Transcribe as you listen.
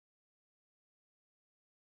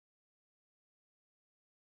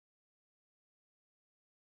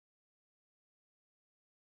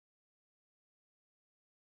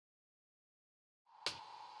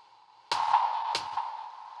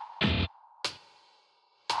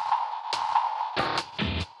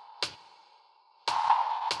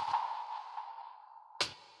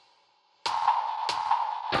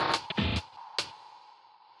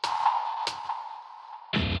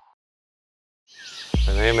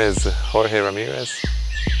name is Jorge Ramirez.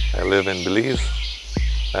 I live in Belize,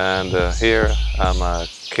 and here I'm a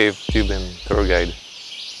cave tubing tour guide.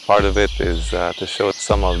 Part of it is to show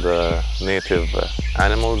some of the native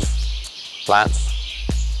animals, plants,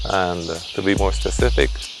 and to be more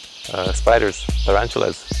specific, spiders,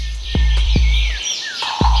 tarantulas.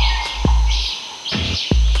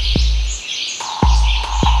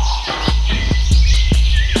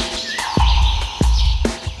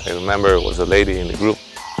 I remember it was a lady in the group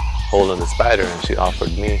holding the spider, and she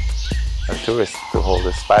offered me, a tourist, to hold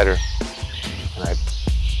the spider. And I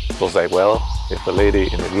was like, well, if a lady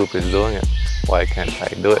in the group is doing it, why can't I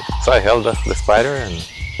do it? So I held the spider, and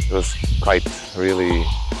it was quite really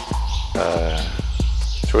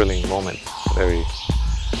thrilling moment, very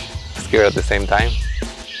scary at the same time.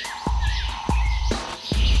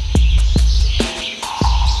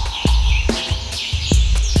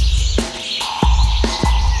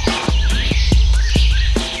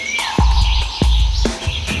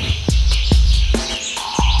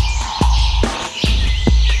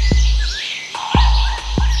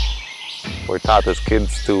 We're taught as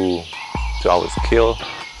kids to always kill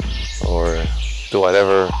or do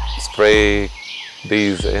whatever, spray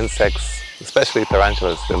these insects, especially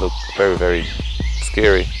tarantulas. They look very, very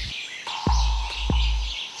scary.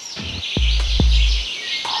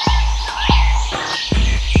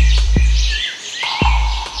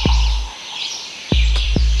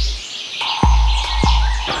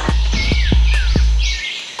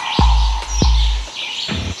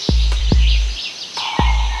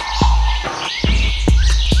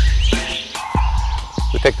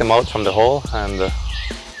 Take them out from the hole, and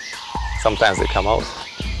sometimes they come out.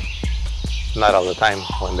 Not all the time.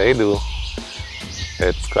 When they do,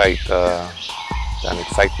 it's quite an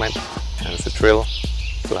excitement, and it's a thrill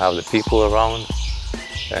to have the people around,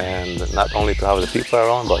 and not only to have the people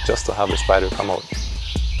around, but just to have the spider come out.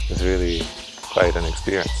 It's really quite an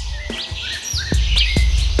experience.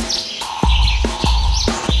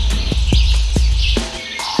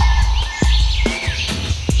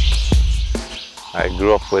 I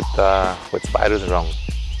grew up with spiders around.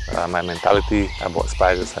 My mentality about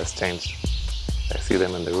spiders has changed. I see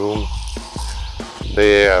them in the room.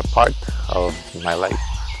 They are part of my life.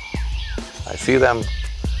 I see them,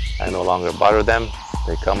 I no longer bother them.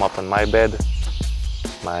 They come up on my bed.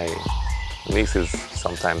 My nieces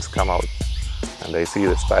sometimes come out and they see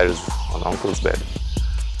the spiders on Uncle's bed.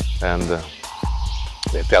 And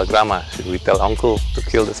they tell Grandma, should we tell Uncle to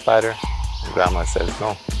kill the spider? And Grandma says,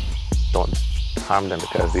 no, don't harm them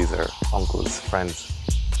because these are Uncle's friends.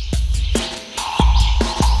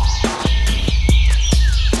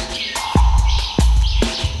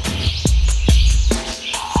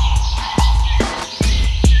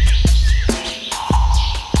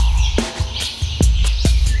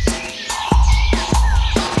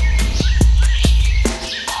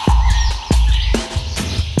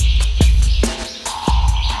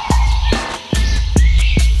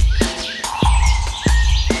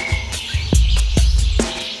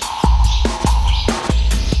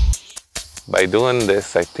 By doing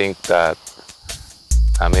this, I think that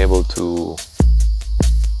I'm able to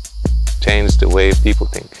change the way people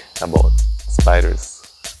think about spiders.